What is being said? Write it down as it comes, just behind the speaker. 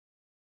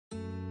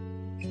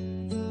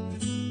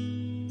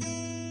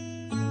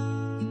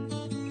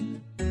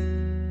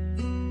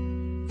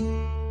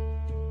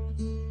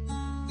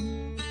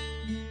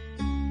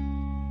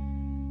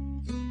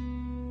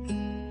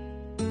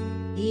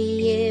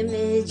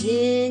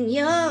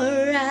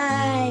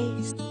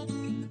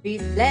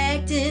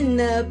reflecting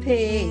the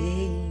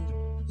pain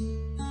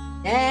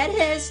that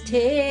has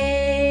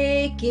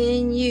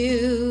taken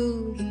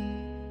you.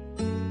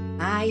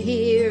 I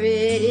hear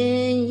it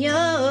in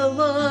your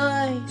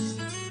voice,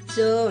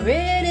 so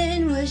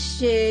written with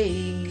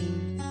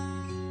shame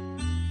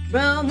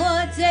from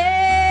what's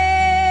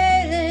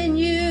ailing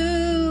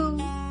you.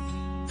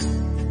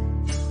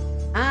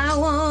 I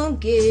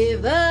won't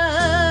give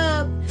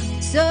up,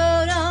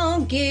 so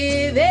don't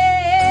give in.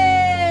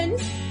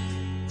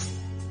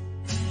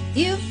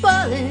 You've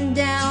fallen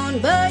down,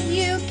 but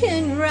you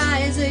can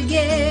rise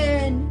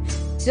again.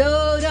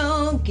 So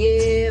don't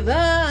give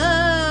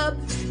up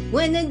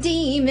when the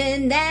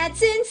demon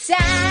that's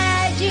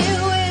inside you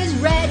is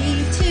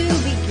ready to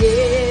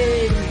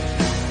begin.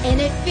 And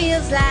it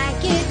feels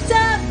like it's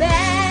a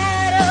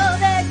battle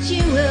that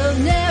you will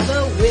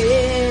never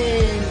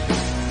win.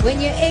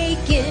 When you're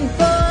aching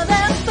for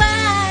the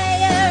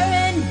fire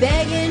and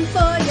begging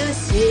for your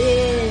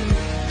sin,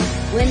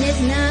 when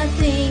there's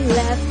nothing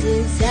left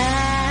inside,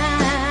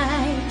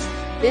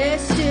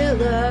 there's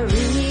still a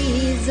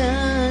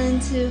reason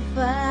to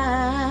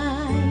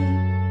fight.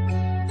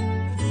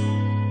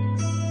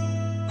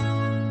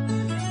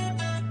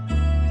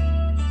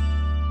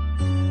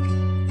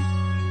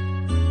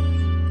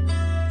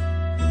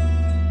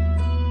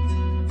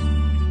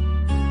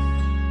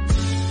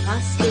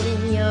 Lost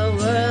in your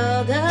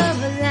world of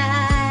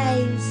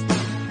lies,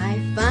 I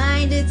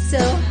find it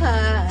so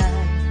hard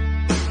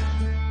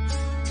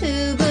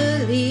to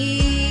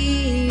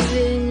believe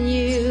in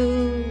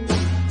you.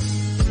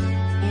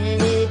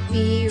 Can it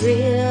be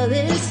real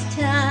this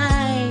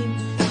time,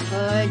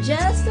 or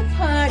just a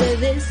part of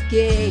this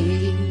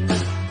game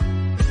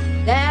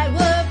that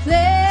we're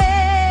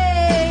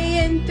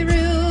playing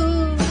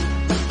through?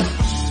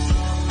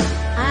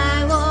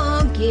 I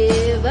won't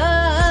give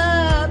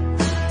up,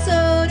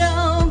 so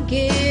don't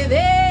give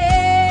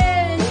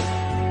in.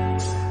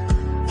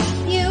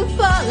 You've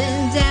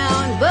fallen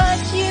down, but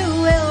you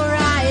will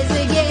rise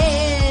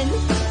again.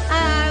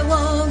 I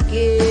won't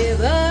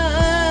give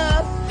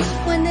up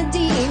when the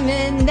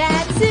demon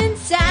that's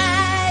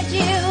inside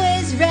you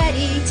is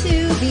ready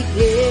to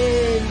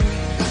begin.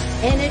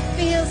 And it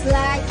feels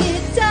like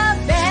it's a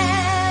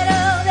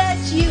battle that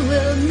you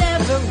will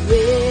never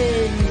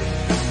win.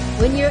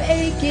 When you're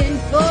aching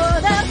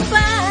for the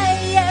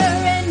fire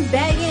and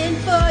begging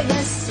for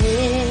your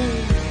sin,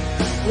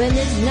 when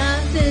there's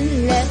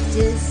nothing left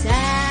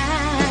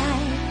inside,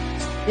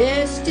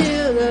 there's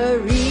still a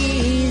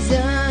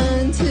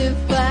reason to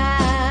fight.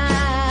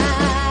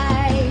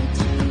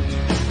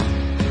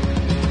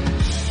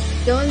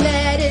 Don't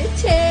let it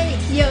take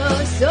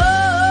your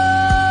soul.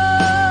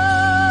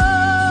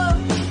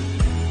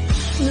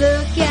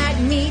 Look at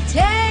me,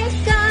 take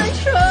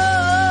control.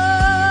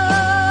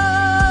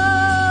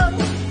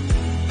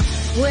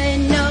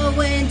 When know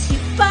when to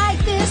fight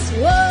this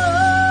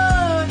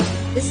war.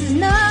 This is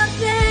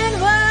nothing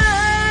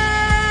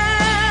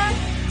worth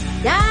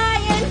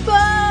dying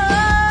for.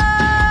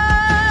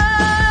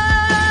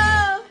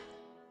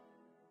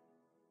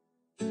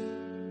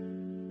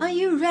 Are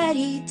you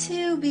ready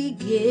to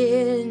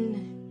begin?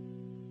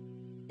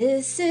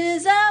 This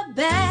is a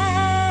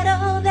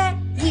battle that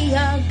we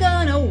are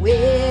gonna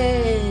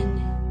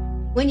win.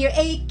 When you're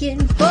aching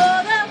for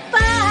the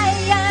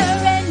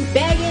fire and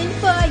begging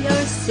for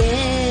your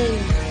sin,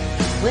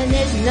 when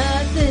there's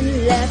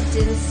nothing left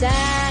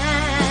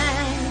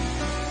inside,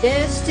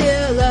 there's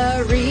still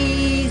a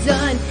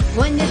reason.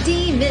 When the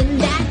demon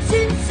that's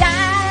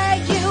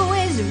inside you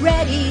is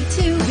ready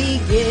to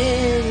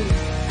begin,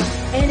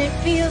 and it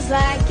feels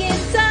like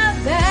it's a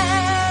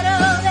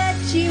battle that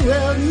you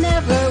will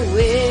never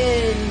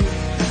win.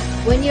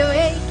 When you're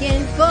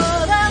aching for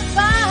the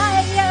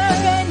fire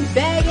and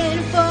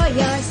begging for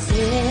your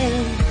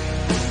sin,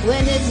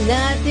 when there's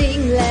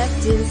nothing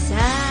left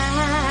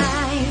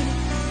inside,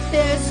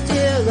 there's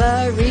still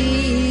a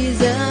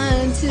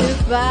reason to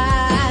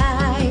fight.